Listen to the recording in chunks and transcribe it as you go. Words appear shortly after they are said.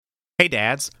Hey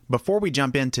dads, before we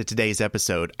jump into today's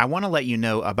episode, I want to let you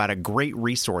know about a great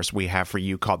resource we have for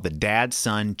you called the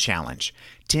Dad-Son Challenge,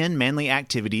 10 manly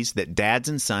activities that dads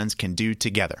and sons can do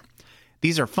together.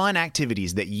 These are fun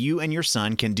activities that you and your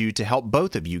son can do to help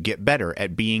both of you get better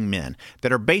at being men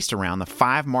that are based around the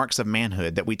 5 marks of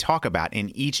manhood that we talk about in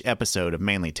each episode of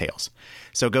Manly Tales.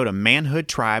 So go to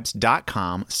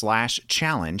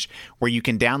manhoodtribes.com/challenge where you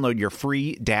can download your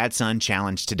free Dad-Son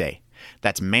Challenge today.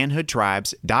 That's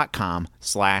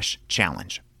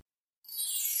manhoodtribes.com/challenge.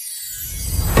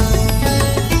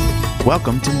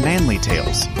 Welcome to Manly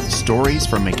Tales, stories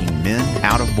for making men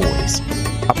out of boys,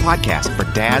 a podcast for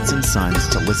dads and sons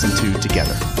to listen to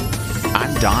together.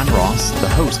 I'm Don Ross, the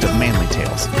host of Manly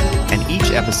Tales, and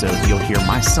each episode you'll hear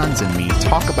my sons and me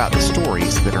talk about the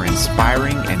stories that are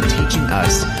inspiring and teaching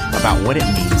us about what it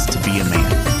means to be a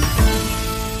man.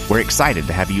 We're excited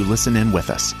to have you listen in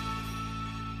with us.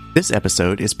 This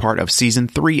episode is part of Season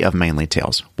 3 of Manly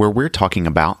Tales, where we're talking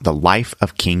about the life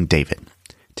of King David.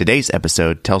 Today's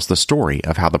episode tells the story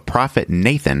of how the prophet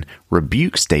Nathan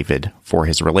rebukes David for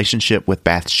his relationship with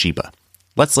Bathsheba.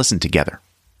 Let's listen together.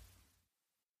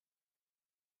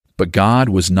 But God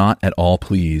was not at all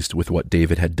pleased with what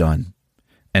David had done,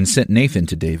 and sent Nathan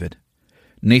to David.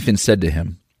 Nathan said to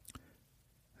him,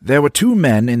 "There were 2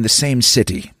 men in the same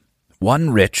city,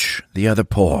 one rich, the other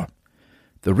poor.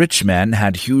 The rich man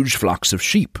had huge flocks of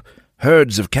sheep,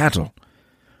 herds of cattle.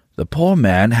 The poor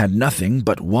man had nothing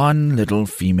but one little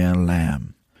female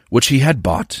lamb, which he had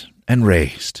bought and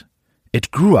raised. It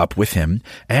grew up with him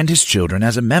and his children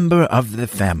as a member of the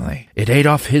family. It ate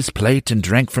off his plate and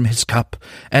drank from his cup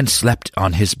and slept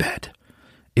on his bed.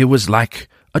 It was like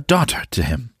a daughter to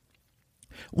him.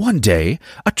 One day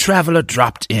a traveler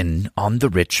dropped in on the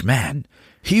rich man.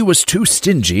 He was too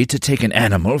stingy to take an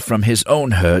animal from his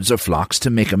own herds or flocks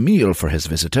to make a meal for his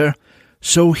visitor,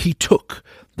 so he took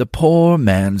the poor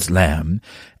man's lamb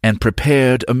and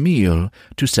prepared a meal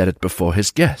to set it before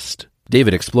his guest."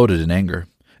 David exploded in anger.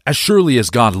 "As surely as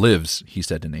God lives," he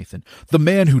said to Nathan, "the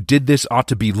man who did this ought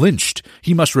to be lynched.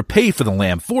 He must repay for the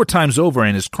lamb 4 times over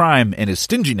in his crime and his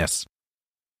stinginess."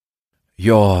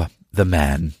 "You're the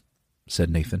man,"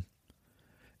 said Nathan.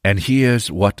 "And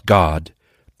here's what God,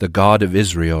 the God of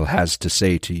Israel, has to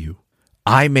say to you.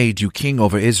 I made you king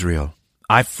over Israel.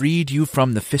 I freed you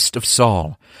from the fist of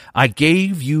Saul. I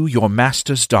gave you your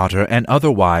master's daughter and other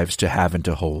wives to have and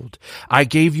to hold. I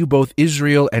gave you both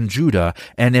Israel and Judah,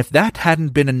 and if that hadn't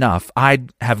been enough,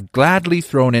 I'd have gladly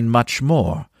thrown in much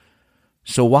more.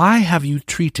 So why have you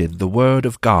treated the word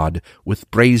of God with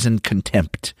brazen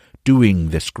contempt, doing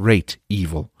this great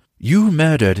evil? You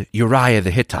murdered Uriah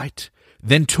the Hittite,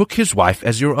 then took his wife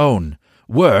as your own.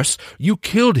 Worse, you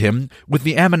killed him with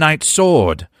the Ammonite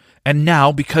sword. And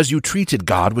now, because you treated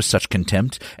God with such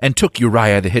contempt, and took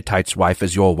Uriah the Hittite's wife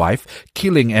as your wife,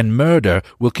 killing and murder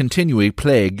will continually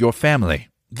plague your family.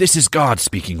 This is God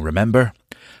speaking, remember?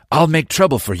 I'll make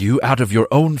trouble for you out of your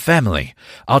own family.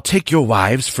 I'll take your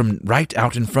wives from right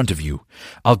out in front of you.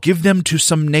 I'll give them to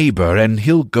some neighbor, and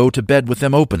he'll go to bed with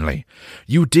them openly.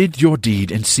 You did your deed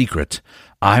in secret.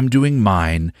 I'm doing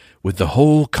mine with the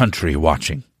whole country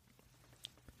watching."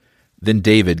 Then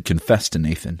David confessed to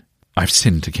Nathan, "I've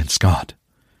sinned against God."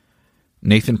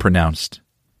 Nathan pronounced,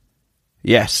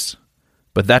 "Yes,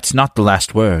 but that's not the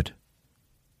last word.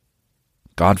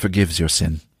 God forgives your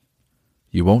sin.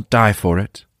 You won't die for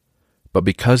it, but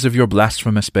because of your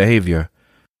blasphemous behavior,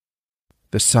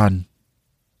 the son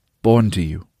born to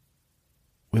you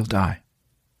will die."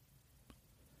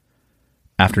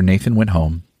 After Nathan went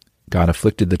home, God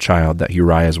afflicted the child that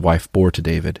Uriah's wife bore to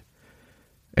David,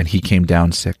 and he came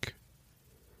down sick.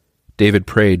 David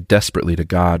prayed desperately to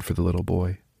God for the little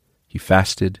boy. He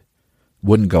fasted,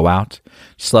 wouldn't go out,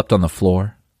 slept on the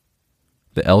floor.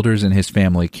 The elders in his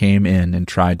family came in and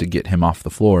tried to get him off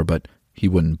the floor, but he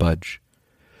wouldn't budge,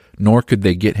 nor could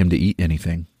they get him to eat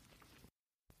anything.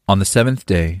 On the 7th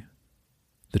day,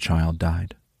 the child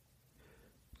died.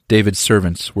 David's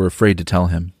servants were afraid to tell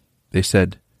him. They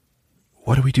said,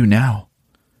 "What do we do now?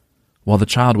 While the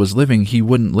child was living, he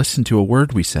wouldn't listen to a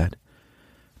word we said.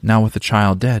 Now with the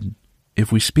child dead, if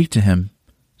we speak to him,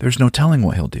 there's no telling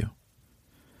what he'll do."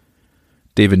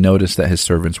 David noticed that his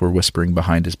servants were whispering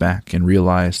behind his back and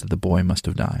realized that the boy must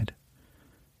have died.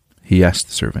 He asked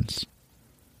the servants,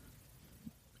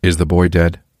 "Is the boy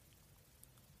dead?"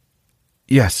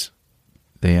 "Yes,"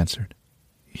 they answered.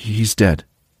 "He's dead."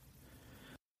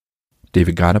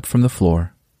 David got up from the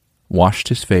floor, washed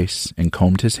his face and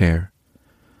combed his hair,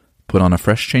 put on a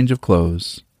fresh change of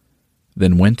clothes,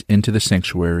 then went into the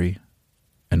sanctuary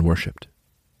and worshipped.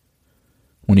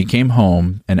 When he came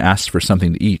home and asked for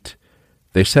something to eat,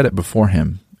 they set it before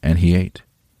him, and he ate.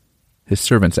 His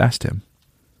servants asked him,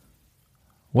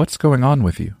 "What's going on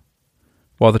with you?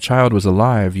 While the child was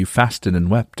alive, you fasted and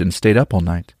wept and stayed up all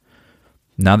night.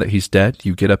 Now that he's dead,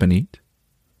 you get up and eat?"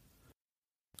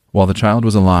 "While the child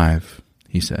was alive,"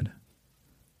 he said,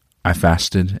 "I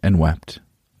fasted and wept,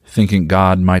 thinking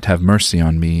God might have mercy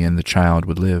on me and the child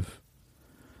would live.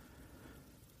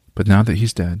 But now that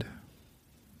he's dead,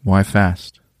 why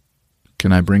fast?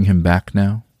 Can I bring him back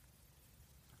now?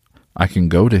 I can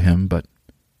go to him, but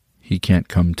he can't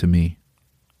come to me."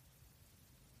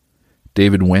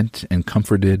 David went and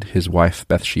comforted his wife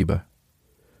Bathsheba,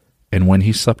 and when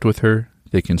he slept with her,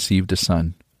 they conceived a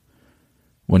son.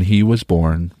 When he was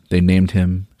born, they named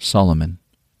him Solomon.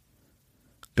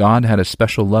 God had a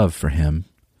special love for him,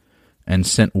 and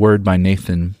sent word by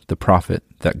Nathan the prophet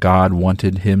that God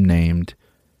wanted him named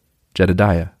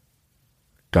Jedediah,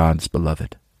 God's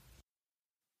beloved.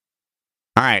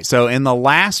 All right, so in the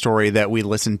last story that we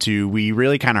listened to, we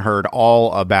really kind of heard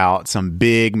all about some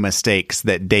big mistakes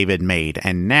that David made,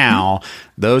 and now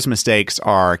those mistakes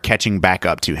are catching back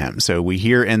up to him. So we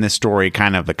hear in this story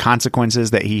kind of the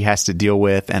consequences that he has to deal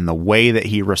with and the way that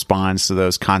he responds to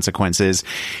those consequences,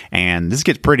 and this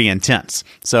gets pretty intense.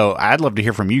 So I'd love to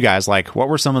hear from you guys, like, what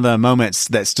were some of the moments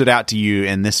that stood out to you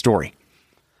in this story?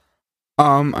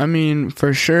 I mean,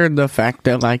 for sure, the fact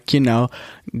that, like,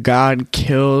 God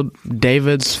killed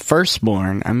David's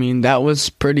firstborn. I mean, that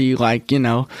was pretty, like,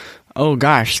 oh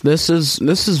gosh, this is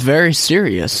very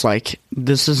serious. Like,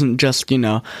 this isn't just,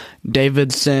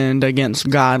 David sinned against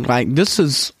God. Like, this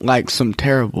is, like, some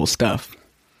terrible stuff.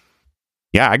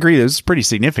 Yeah, I agree. This is pretty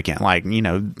significant. Like,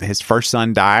 his first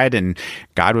son died, and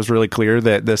God was really clear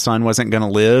that the son wasn't going to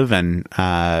live, and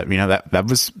that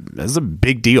was a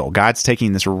big deal. God's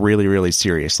taking this really, really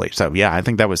seriously. So, yeah, I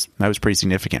think that was pretty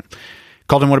significant.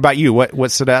 Colton, what about you?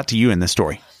 What stood out to you in this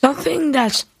story? Something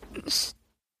that stood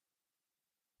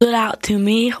out to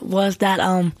me was that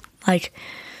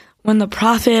when the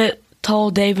prophet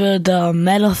told David the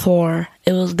metaphor,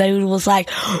 David was like,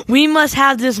 "We must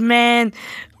have this man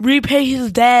repay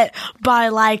his debt by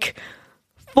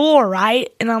 4, right?"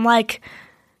 And I'm like,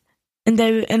 and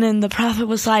then the prophet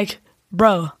was like,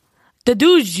 "Bro, the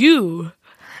dude's you."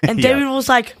 And Yeah. David was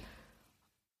like,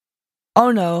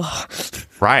 "Oh no."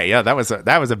 Right. Yeah, that was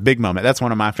a big moment. That's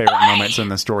one of my favorite moments in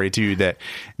the story too, that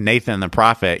Nathan the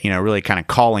prophet, really kind of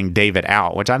calling David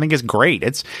out, which I think is great.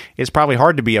 It's probably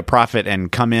hard to be a prophet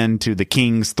and come into the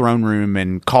king's throne room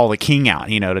and call the king out,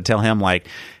 to tell him like,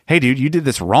 "Hey dude, you did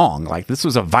this wrong. Like, this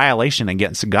was a violation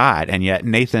against God." And yet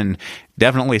Nathan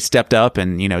definitely stepped up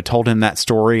and, told him that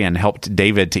story and helped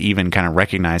David to even kind of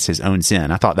recognize his own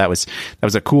sin. I thought that was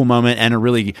a cool moment and a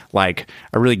really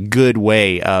good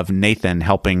way of Nathan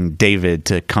helping David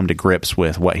to come to grips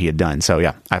with what he had done. So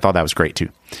yeah, I thought that was great too.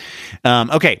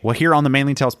 Okay, well, here on the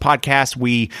Manly Tales podcast,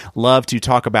 we love to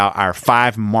talk about our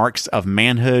 5 marks of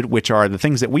manhood, which are the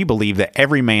things that we believe that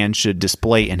every man should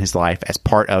display in his life as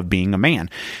part of being a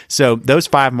man. So those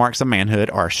 5 marks of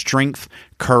manhood are strength,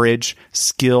 courage,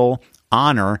 skill,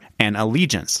 honor, and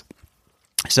allegiance.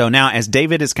 So now, as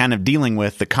David is kind of dealing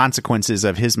with the consequences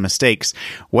of his mistakes,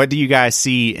 what do you guys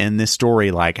see in this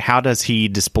story? Like, how does he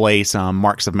display some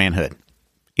marks of manhood?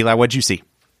 Eli, what'd you see?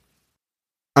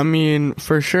 I mean,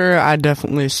 for sure, I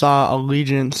definitely saw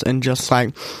allegiance, and just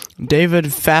like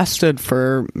David fasted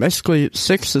for basically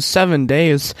 6 to 7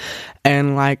 days,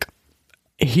 and like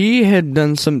he had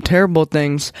done some terrible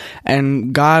things,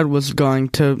 and God was going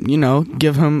to,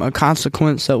 give him a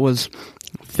consequence that was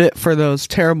fit for those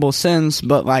terrible sins,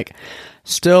 but like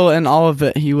still in all of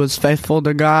it, he was faithful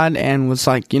to God and was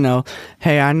like,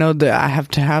 hey, I know that I have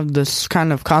to have this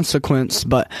kind of consequence,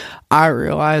 but I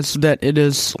realize that it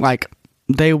is like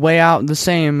they weigh out the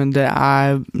same, and that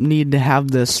I need to have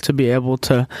this to be able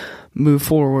to move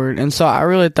forward. And so I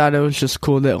really thought it was just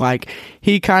cool that like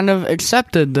he kind of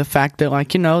accepted the fact that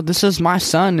like, this is my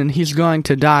son and he's going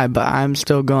to die, but I'm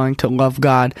still going to love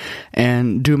God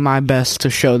and do my best to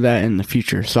show that in the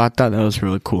future. So I thought that was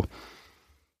really cool.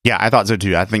 Yeah, I thought so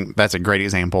too. I think that's a great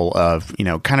example of,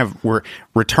 kind of we're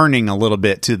returning a little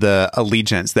bit to the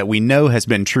allegiance that we know has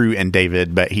been true in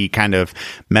David, but he kind of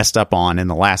messed up on in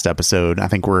the last episode. I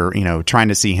think we're, trying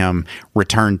to see him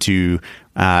return to,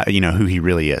 who he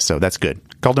really is. So that's good.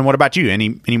 Colton, what about you?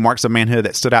 Any marks of manhood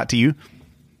that stood out to you?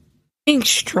 I think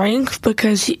strength,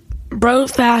 because bro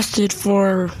fasted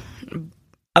for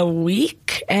a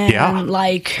week, and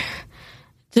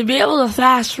to be able to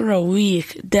fast for a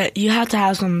week, that you have to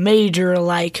have some major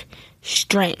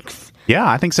strength. Yeah,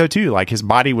 I think so too. Like his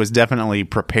body was definitely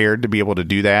prepared to be able to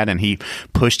do that, and he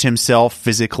pushed himself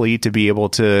physically to be able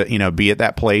to, be at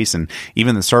that place. And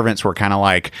even the servants were kind of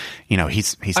like,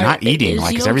 he's not eating.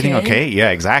 Like, is everything okay?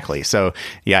 Yeah, exactly. So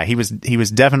yeah, he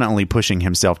was definitely pushing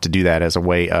himself to do that as a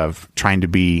way of trying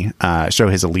to show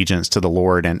his allegiance to the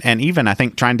Lord, and even I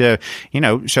think trying to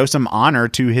show some honor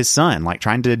to his son, like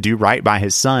trying to do right by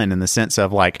his son in the sense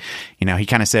of like, he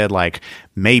kind of said like,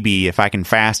 maybe if I can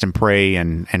fast and pray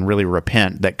and really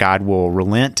repent, that God will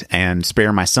relent and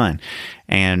spare my son.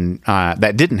 And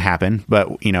that didn't happen,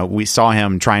 but we saw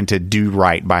him trying to do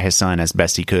right by his son as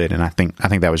best he could, and I think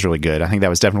that was really good. I think that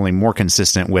was definitely more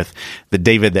consistent with the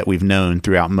David that we've known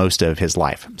throughout most of his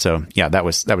life. So yeah, that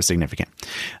was significant.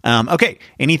 Okay,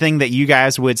 anything that you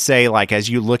guys would say, like as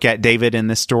you look at David in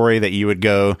this story, that you would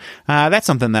go, that's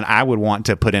something that I would want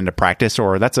to put into practice,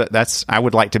 or that's I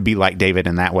would like to be like David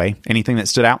in that way. Anything that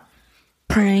stood out?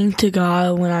 Praying to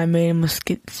God when I made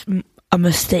a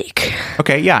mistake.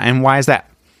 Okay, yeah, and why is that?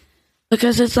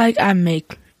 Because it's like I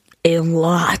make a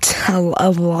lot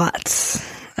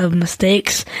of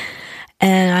mistakes,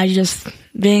 and I just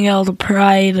being able to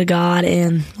pray to God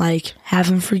and like have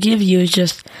Him forgive you is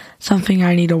just something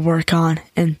I need to work on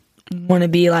and want to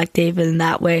be like David in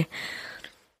that way.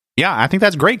 Yeah, I think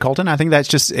that's great, Colton. I think that's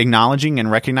just acknowledging and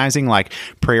recognizing like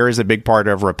prayer is a big part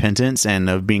of repentance and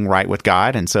of being right with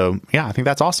God. And so, yeah, I think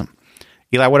that's awesome.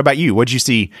 Eli, what about you? What did you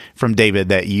see from David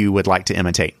that you would like to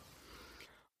imitate?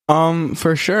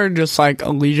 For sure, just like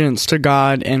allegiance to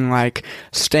God and like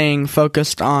staying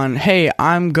focused on, hey,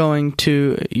 I'm going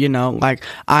to, like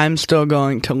I'm still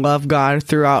going to love God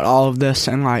throughout all of this,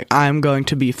 and like I'm going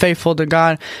to be faithful to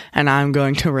God, and I'm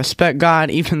going to respect God,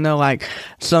 even though like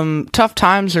some tough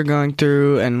times are going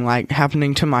through and like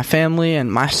happening to my family,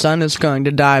 and my son is going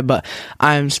to die, but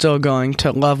I'm still going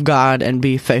to love God and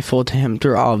be faithful to Him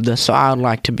through all of this. So I would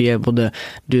like to be able to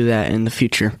do that in the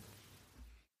future.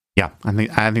 Yeah,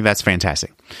 I think that's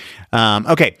fantastic.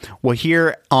 Okay, well,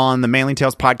 here on the Manly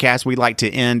Tales podcast, we like to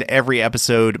end every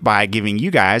episode by giving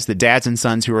you guys, the dads and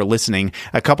sons who are listening,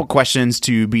 a couple questions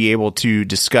to be able to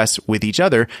discuss with each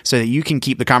other so that you can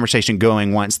keep the conversation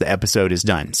going once the episode is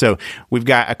done. So we've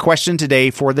got a question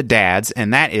today for the dads,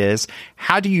 and that is,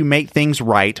 how do you make things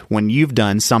right when you've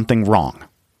done something wrong?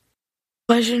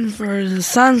 Question for the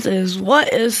sons is,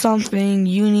 what is something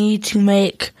you need to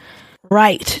make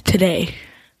right today?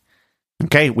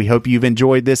 Okay, we hope you've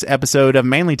enjoyed this episode of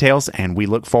Manly Tales, and we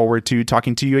look forward to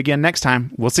talking to you again next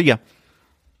time. We'll see you.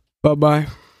 Bye-bye.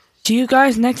 See you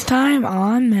guys next time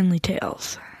on Manly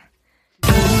Tales.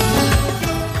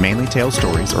 Manly Tales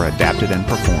stories are adapted and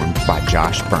performed by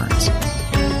Josh Burns.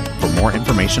 For more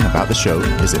information about the show,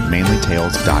 visit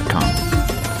manlytales.com.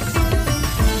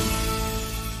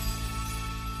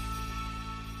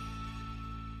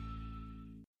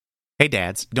 Hey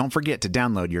dads, don't forget to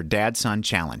download your Dad-Son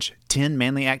Challenge, 10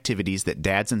 manly activities that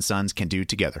dads and sons can do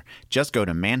together. Just go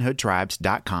to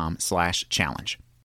manhoodtribes.com/challenge.